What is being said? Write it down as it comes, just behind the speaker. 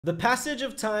The passage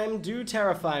of time do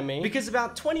terrify me, because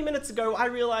about 20 minutes ago, I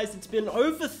realized it's been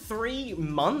over 3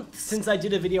 months since I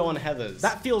did a video on Heathers.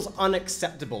 That feels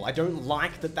unacceptable. I don't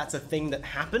like that that's a thing that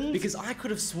happened, because I could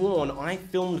have sworn I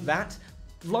filmed that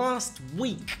last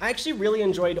week. I actually really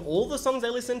enjoyed all the songs I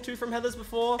listened to from Heathers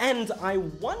before, and I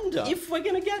wonder if we're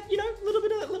gonna get, you know, a little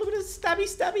bit of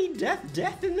stabby,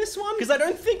 death in this one, because I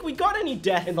don't think we got any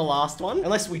death in the last one,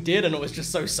 unless we did and it was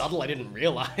just so subtle I didn't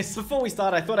realize. Before we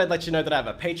start, I thought I'd let you know that I have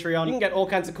a Patreon. You can get all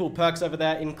kinds of cool perks over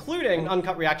there, including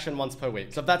uncut reaction once per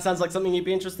week. So if that sounds like something you'd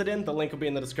be interested in, the link will be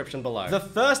in the description below. The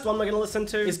first one we're gonna listen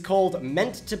to is called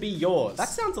Meant to Be Yours. That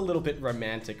sounds a little bit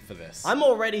romantic for this. I'm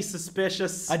already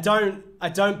suspicious. I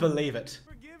don't believe it.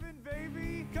 Forgiven,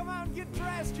 baby. Come on, get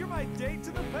dressed. You're my date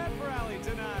to the pep rally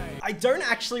tonight. I don't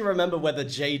actually remember whether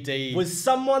JD was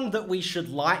someone that we should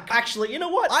like. Actually, you know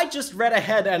what? I just read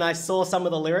ahead and I saw some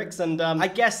of the lyrics and I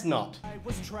guess not. I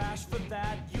was trash for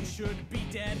that. You should be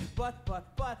dead.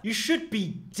 But. You should be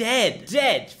dead.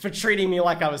 Dead for treating me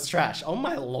like I was trash. Oh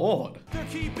my lord. They're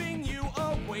keeping you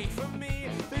away from me.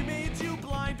 They made you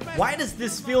blind. Why does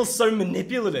this feel so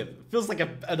manipulative? It feels like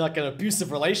an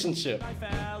abusive relationship. I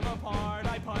fell apart.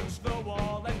 I punched the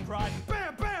wall and cried.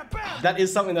 Bam, bam, bam. That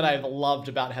is something that I've loved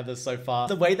about Heathers so far.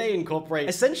 The way they incorporate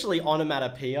essentially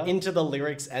onomatopoeia into the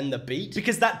lyrics and the beat,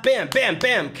 because that bam, bam,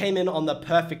 bam came in on the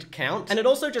perfect count. And it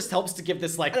also just helps to give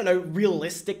this, like, I don't know,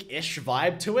 realistic-ish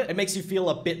vibe to it. It makes you feel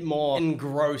a bit more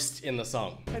engrossed in the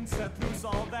song. And set loose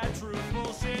all that truth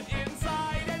bullshit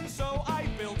inside. And so I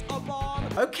built a bomb.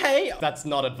 Okay, that's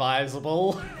not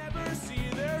advisable. Never see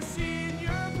their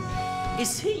senior prom.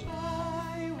 Is he?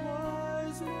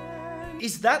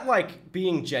 Is that, like,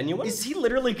 being genuine? Is he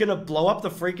literally gonna blow up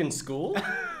the freaking school?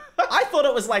 I thought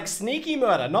it was like sneaky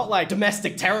murder, not like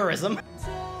domestic terrorism.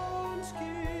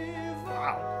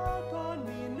 Wow.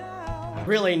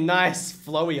 Really nice,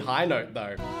 flowy high note,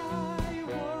 though.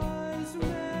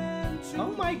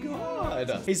 Oh my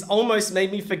god. He's almost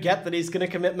made me forget that he's gonna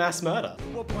commit mass murder.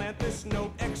 We'll plant this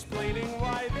note explaining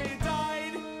why they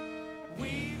died.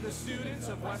 We, the students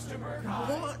of Westerberg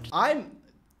High. What?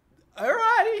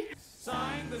 Alrighty.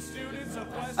 Sign the students of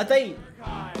Westerberg Are they?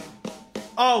 High.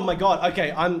 Oh my god,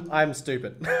 okay, I'm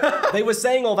stupid. They were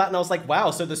saying all that and I was like,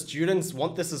 wow, so the students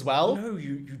want this as well? No,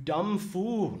 you dumb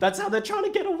fool. That's how they're trying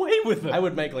to get away with it. I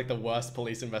would make like the worst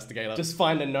police investigator. Just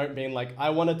find a note being like, I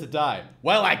wanted to die.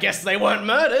 Well, I guess they weren't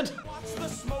murdered. Watch the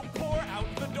smoke pour out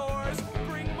the doors.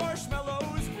 Bring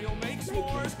marshmallows, we'll make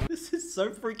s'mores. This is so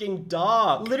freaking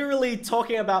dark. Literally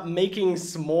talking about making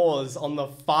s'mores on the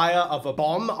fire of a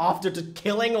bomb after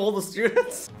killing all the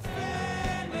students.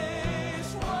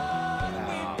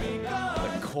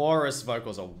 Chorus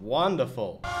vocals are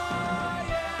wonderful.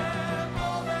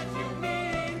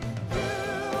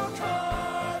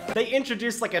 They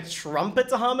introduced like a trumpet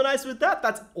to harmonize with that.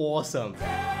 That's awesome.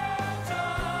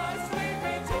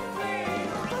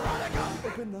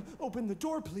 Open the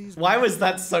door, please. Why was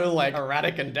that so like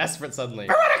erratic and desperate suddenly?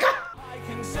 Veronica! I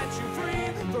can set you free.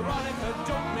 Veronica,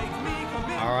 don't make me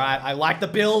come in. All right, I like the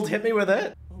build. Hit me with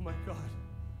it. Oh my god.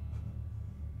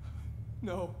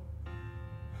 No.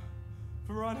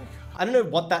 Veronica. I don't know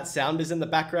what that sound is in the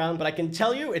background, but I can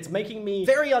tell you it's making me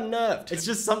very unnerved. It's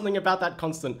just something about that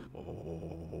constant.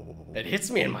 It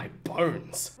hits me in my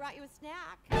bones. Brought you a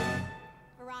snack.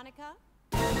 Veronica?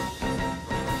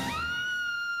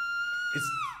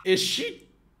 Is she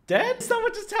dead? Is that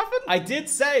what just happened? I did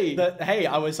say that, hey,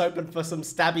 I was hoping for some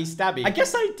stabby. I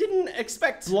guess I didn't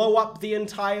expect blow up the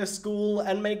entire school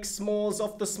and make s'mores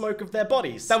off the smoke of their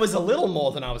bodies. That was a little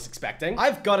more than I was expecting.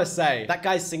 I've gotta say, that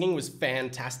guy's singing was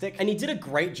fantastic, and he did a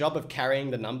great job of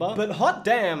carrying the number, but hot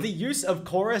damn, the use of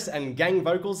chorus and gang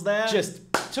vocals there just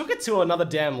took it to another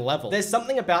damn level. There's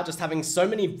something about just having so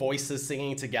many voices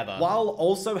singing together while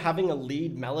also having a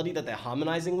lead melody that they're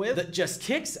harmonizing with that just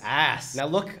kicks ass. Now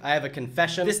look, I have a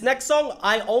confession. This next song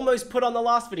I almost put on the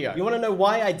last video. You wanna know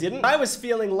why I didn't? I was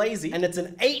feeling lazy and it's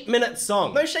an 8-minute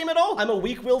song. No shame at all. I'm a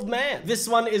weak-willed man. This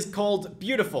one is called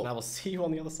Beautiful. I will see you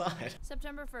on the other side.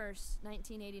 September 1st,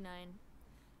 1989.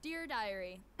 Dear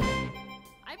Diary,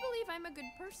 I believe I'm a good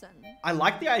person. I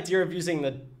like the idea of using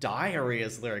the diary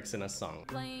as lyrics in a song.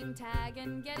 Playing tag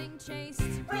and getting chased.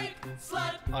 Freak,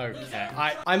 slut. Okay,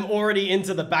 I'm already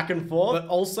into the back and forth, but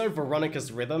also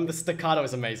Veronica's rhythm. The staccato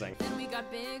is amazing. Then we got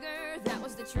bigger, that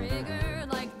was the trigger,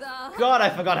 like the... God, I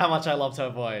forgot how much I loved her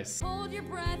voice. Hold your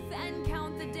breath and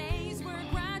count the days we're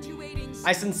graduating.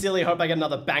 I sincerely hope I get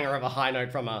another banger of a high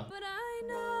note from her. But I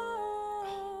know.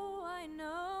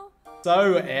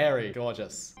 So airy,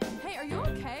 gorgeous. Hey, are you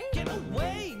okay? Get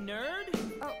away,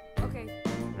 nerd. Oh, okay.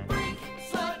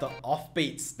 The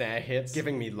offbeat snare hits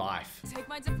giving me life. Take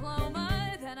my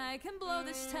diploma, then I can blow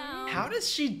this town. How does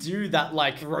she do that,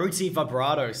 like, throaty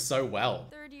vibrato so well?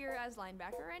 Third year as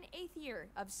linebacker and 8th year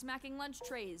of smacking lunch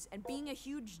trays and being a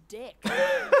huge dick.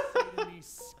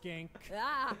 Skink.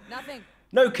 Ah, nothing.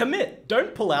 No, commit.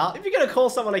 Don't pull out. If you're gonna call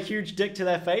someone a huge dick to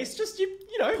their face, just, you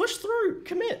know, push through.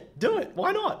 Commit. Do it.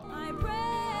 Why not? I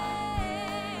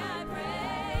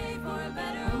pray for a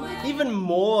better way. Even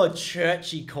more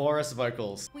churchy chorus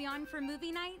vocals. We on for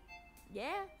movie night?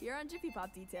 Yeah, you're on Jiffy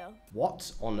Pop detail.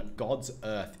 What on God's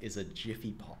earth is a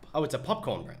Jiffy Pop? Oh, it's a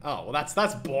popcorn brand. Oh, well,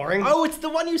 that's boring. Oh, it's the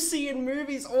one you see in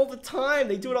movies all the time.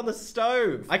 They do it on the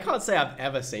stove. I can't say I've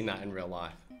ever seen that in real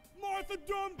life. Martha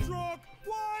Dump Truck,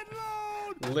 wide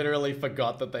load. Literally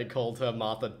forgot that they called her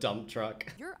Martha Dump Truck.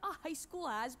 You're a high school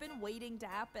has-been waiting to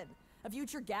happen. A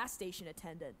future gas station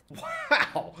attendant.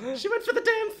 Wow, she went for the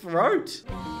damn throat.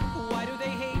 Why do they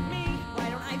hate me? Why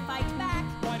don't I fight back?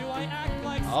 Why do I act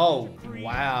like Oh, such a creep?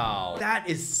 wow. That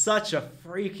is such a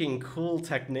freaking cool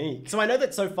technique. So I know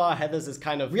that so far Heathers has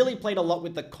kind of really played a lot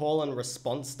with the call and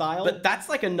response style, but that's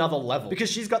like another level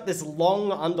because she's got this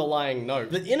long underlying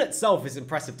note that in itself is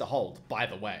impressive to hold, by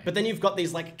the way. But then you've got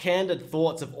these like candid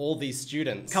thoughts of all these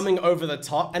students coming over the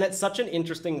top, and it's such an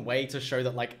interesting way to show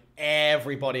that like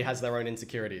everybody has their own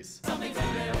insecurities.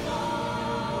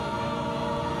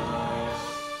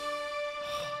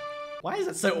 Why is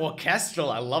it so orchestral?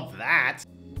 I love that.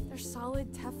 They're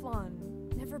solid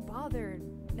Teflon. Never bothered.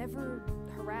 Never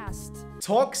harassed.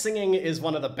 Talk singing is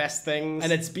one of the best things,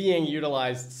 and it's being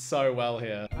utilized so well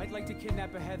here. I'd like to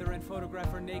kidnap a Heather and photograph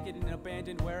her naked in an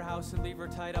abandoned warehouse and leave her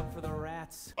tied up for the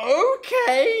rats.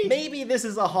 Okay, maybe this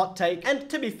is a hot take, and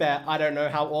to be fair, I don't know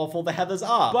how awful the Heathers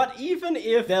are, but even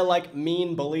if they're like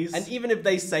mean bullies, and even if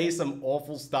they say some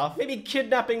awful stuff, maybe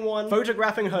kidnapping one,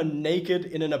 photographing her naked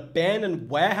in an abandoned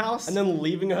warehouse, and then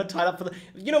leaving her tied up for the...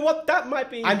 You know what? That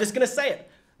might be... I'm just gonna say it.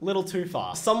 Little too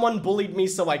far. Someone bullied me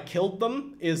so I killed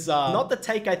them is not the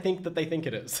take I think that they think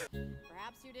it is.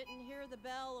 Perhaps you didn't hear the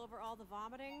bell over all the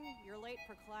vomiting. You're late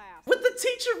for class. Would the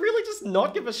teacher really just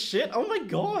not give a shit? Oh my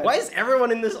god. Why is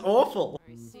everyone in this awful?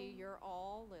 I see you're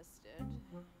all listed.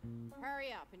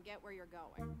 Hurry up and get where you're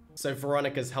going. So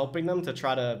Veronica's helping them to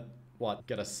try to, what,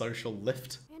 get a social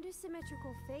lift? And a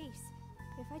symmetrical face.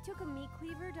 If I took a meat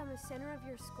cleaver down the center of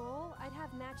your skull, I'd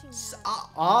have matching hands.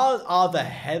 Are the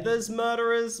Heathers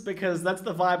murderers? Because that's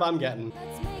the vibe I'm getting.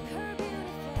 Let's make her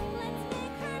beautiful.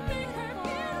 Let's make her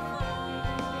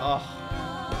beautiful. Oh.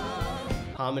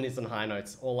 Harmonies and high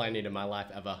notes, all I need in my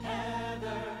life ever.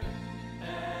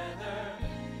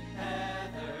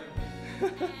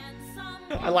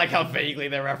 I like how vaguely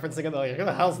they're referencing it. They're like, who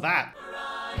the hell's that?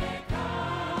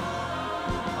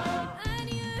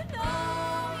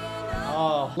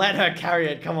 Oh, let her carry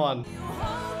it, come on.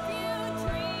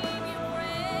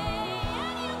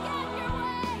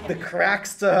 The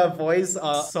cracks to her voice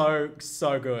are so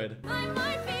good.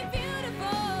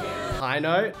 High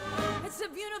note. It's a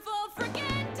beautiful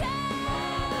freaking day.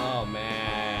 Oh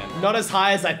man. Not as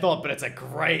high as I thought, but it's a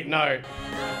great note.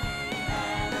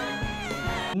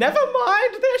 Never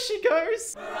mind, there she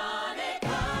goes.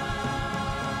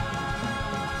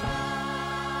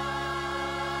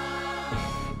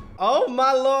 Oh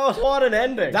my lord, what an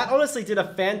ending. That honestly did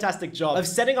a fantastic job of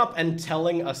setting up and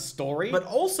telling a story, but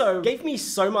also gave me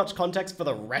so much context for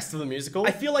the rest of the musical.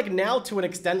 I feel like now, to an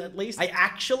extent at least, I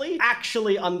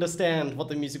actually understand what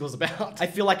the musical's about. I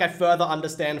feel like I further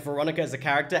understand Veronica as a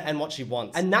character and what she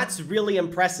wants. And that's really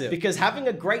impressive, because having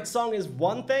a great song is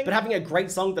one thing, but having a great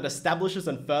song that establishes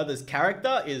and furthers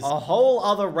character is a whole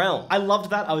other realm. I loved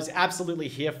that. I was absolutely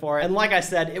here for it. And like I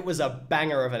said, it was a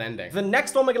banger of an ending. The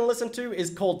next one we're gonna listen to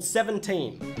is called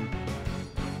 17.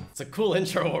 It's a cool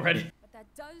intro already. But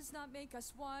that does not make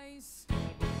us wise.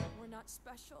 We're not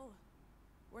special.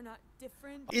 We're not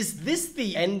different. Is this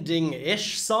the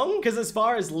ending-ish song? Because as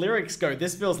far as lyrics go,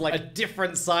 this feels like a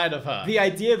different side of her. The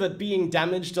idea that being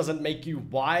damaged doesn't make you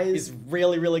wise is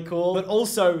really, really cool. But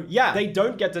also, yeah, they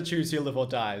don't get to choose who lives or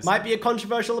dies. Might be a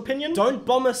controversial opinion. Don't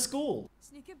bomb a school.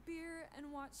 Sneak a beer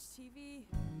and watch TV.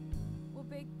 We'll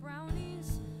bake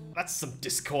brownies. That's some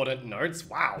discordant notes,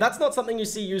 wow. That's not something you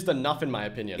see used enough in my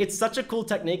opinion. It's such a cool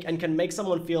technique and can make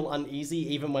someone feel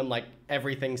uneasy even when like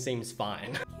everything seems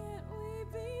fine. Can't we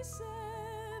be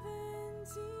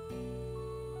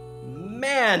 17?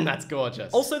 Man, that's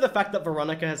gorgeous. Also the fact that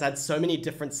Veronica has had so many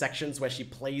different sections where she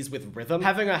plays with rhythm,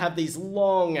 having her have these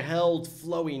long held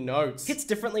flowy notes, hits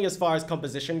differently as far as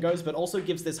composition goes, but also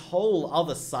gives this whole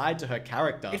other side to her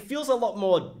character. It feels a lot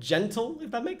more gentle,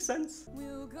 if that makes sense.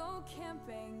 We'll go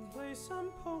camping, Play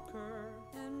some poker.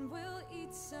 and we'll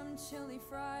eat some chili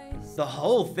fries. The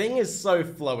whole thing is so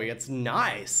flowy, it's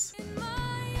nice. In my eyes.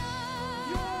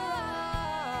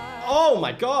 Oh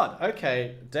my god,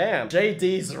 okay, damn.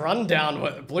 JD's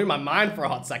rundown blew my mind for a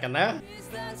hot second there.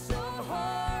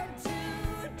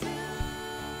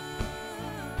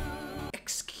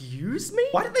 Excuse me?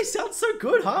 Why did they sound so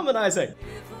good harmonizing?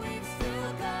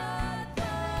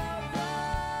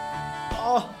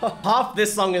 Oh, half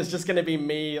this song is just gonna be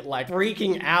me like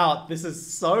freaking out. This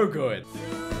is so good.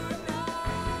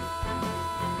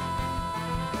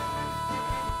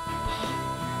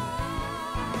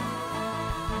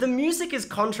 The music is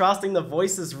contrasting the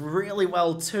voices really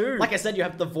well too. Like I said, you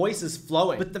have the voices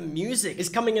flowing, but the music is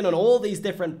coming in on all these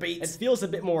different beats. It feels a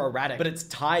bit more erratic, but it's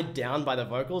tied down by the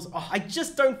vocals. Oh, I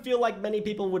just don't feel like many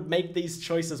people would make these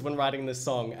choices when writing this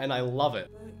song, and I love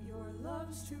it.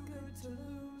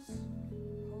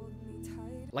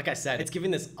 Like I said, it's giving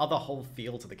this other whole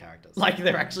feel to the characters. Like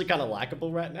they're actually kind of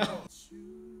likable right now.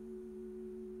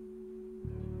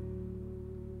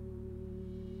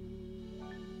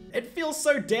 It feels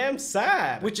so damn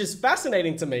sad, which is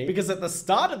fascinating to me because at the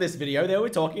start of this video, they were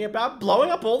talking about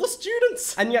blowing up all the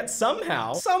students. And yet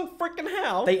somehow, some freaking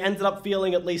how, they ended up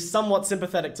feeling at least somewhat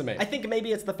sympathetic to me. I think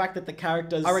maybe it's the fact that the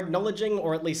characters are acknowledging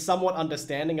or at least somewhat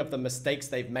understanding of the mistakes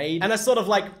they've made and are sort of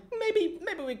like, maybe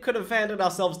we could have handled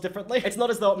ourselves differently. It's not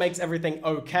as though it makes everything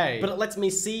okay, but it lets me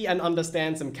see and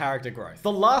understand some character growth.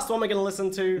 The last one we're gonna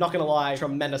listen to, not gonna lie,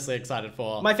 tremendously excited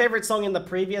for. My favorite song in the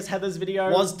previous Heather's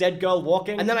video was Dead Girl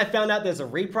Walking, and then I found out there's a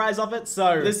reprise of it,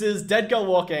 so this is Dead Girl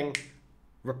Walking,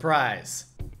 reprise.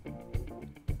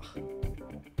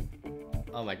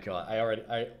 Oh my god,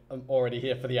 I'm already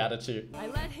here for the attitude. I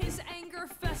let his anger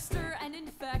fester and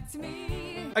infect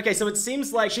me. Okay, so it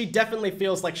seems like she definitely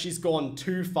feels like she's gone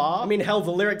too far. I mean, hell,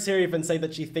 the lyrics here even say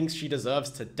that she thinks she deserves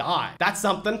to die. That's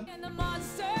something. And the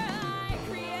monster I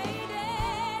created.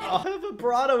 Oh, her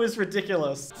vibrato is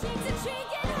ridiculous. Cheek to cheek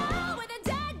in hell with a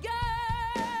dead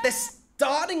girl. They're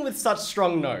starting with such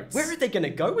strong notes. Where are they gonna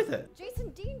go with it?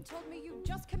 Jason Dean told me you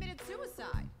just committed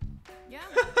suicide. Yeah.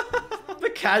 The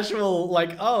casual,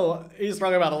 like, oh, he's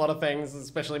wrong about a lot of things,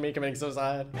 especially me committing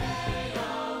suicide.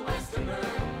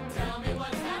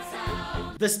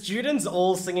 The students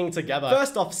all singing together.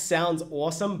 First off, sounds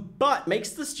awesome, but makes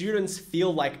the students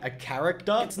feel like a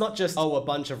character. It's not just, oh, a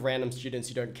bunch of random students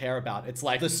you don't care about. It's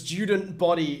like the student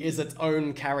body is its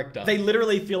own character. They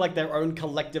literally feel like their own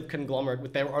collective conglomerate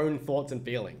with their own thoughts and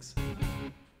feelings.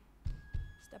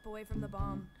 Step away from the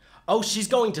bomb. Oh, she's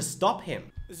going to stop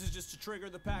him. This is just to trigger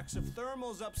the packs of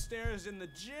thermals upstairs in the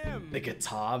gym. The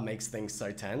guitar makes things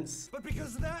so tense. But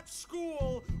because that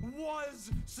school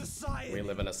was society. We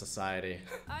live in a society.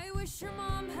 I wish your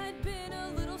mom had been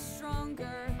a little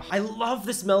stronger. I love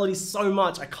this melody so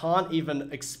much, I can't even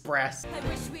express. I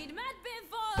wish we'd met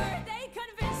before they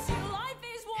convinced you life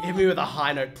is war. Hit me with a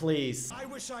high note, please. I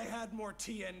wish I had more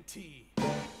TNT.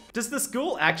 Does the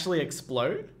school actually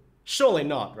explode? Surely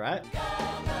not, right?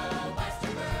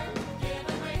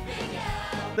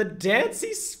 The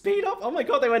dancey speed up? Oh my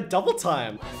god, they went double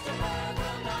time.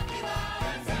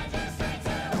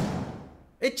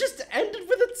 It just ended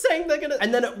with it saying they're gonna,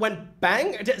 and then it went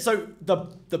bang. So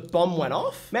the bomb went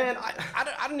off. Man,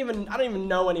 I don't even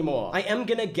know anymore. I am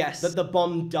gonna guess that the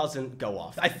bomb doesn't go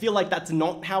off. I feel like that's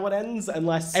not how it ends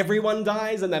unless everyone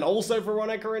dies and then also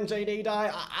Veronica and JD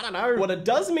die. I don't know. What it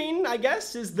does mean, I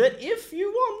guess, is that if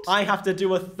you want, I have to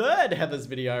do a third Heather's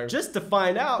video just to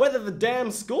find out whether the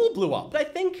damn school blew up. But I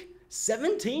think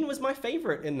 17 was my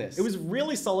favorite in this. It was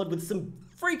really solid with some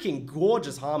freaking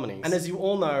gorgeous harmonies. And as you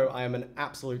all know, I am an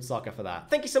absolute sucker for that.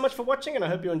 Thank you so much for watching, and I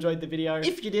hope you enjoyed the video.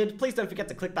 If you did, please don't forget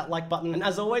to click that like button. And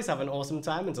as always, have an awesome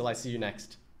time until I see you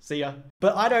next. See ya.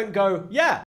 But I don't go, yeah.